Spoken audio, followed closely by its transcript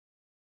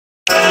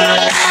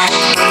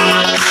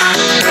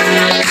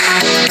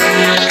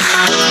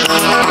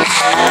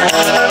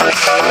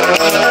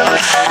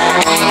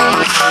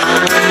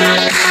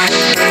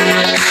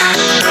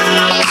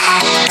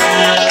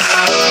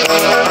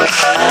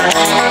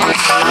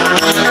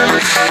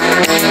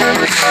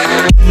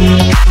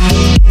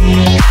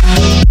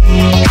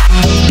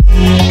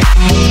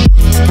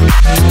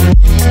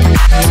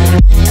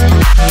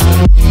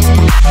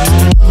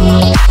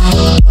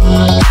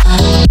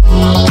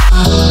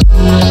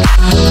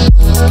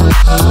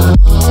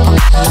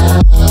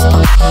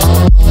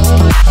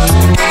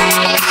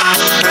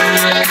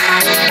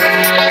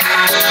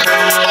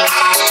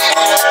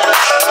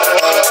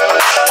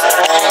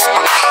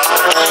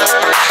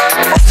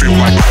Feel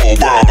like the whole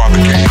world about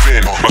to cave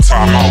in. My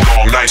time out,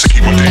 long nights to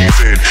keep my days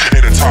in.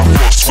 In the top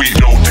floor suite,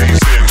 no days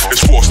in.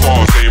 It's 4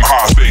 stars, aim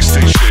high, space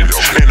station.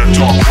 In a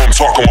dark room,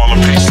 talking while I'm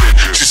pacing.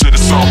 She said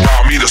it's something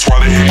about me, that's why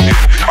they hating.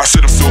 I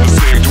said I'm still the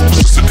same dude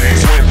since the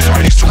days when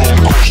I used to roam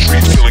the cold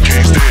streets, feeling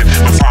caged in.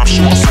 My time's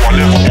short, so I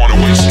never wanna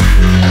waste it.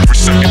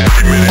 Every second,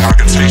 every minute, I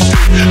can taste it.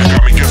 It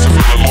got me guessing,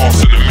 feeling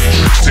lost in the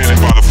matrix.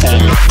 Standing by the phone,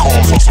 night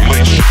calls on some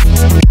late shit.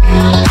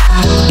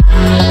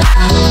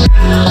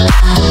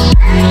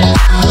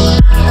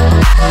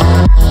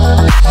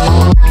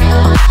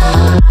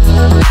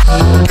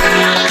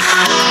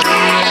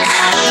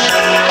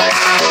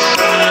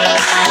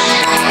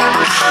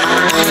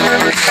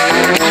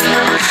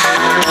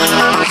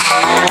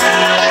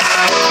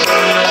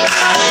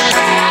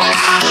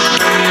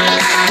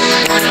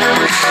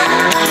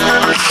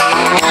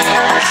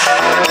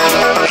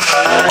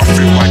 I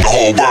feel like the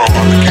whole world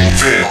about to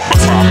cave in. My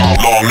time out,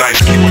 long nights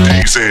to keep my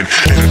days in.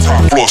 In the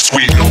top floor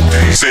suite, no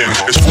days in.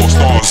 It's 4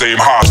 stars, aim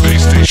high,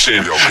 space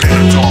station. In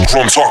a dark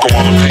room, talking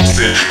while I'm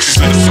pacing. She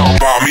said it's something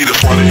about me,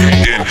 that's why they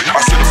hating. I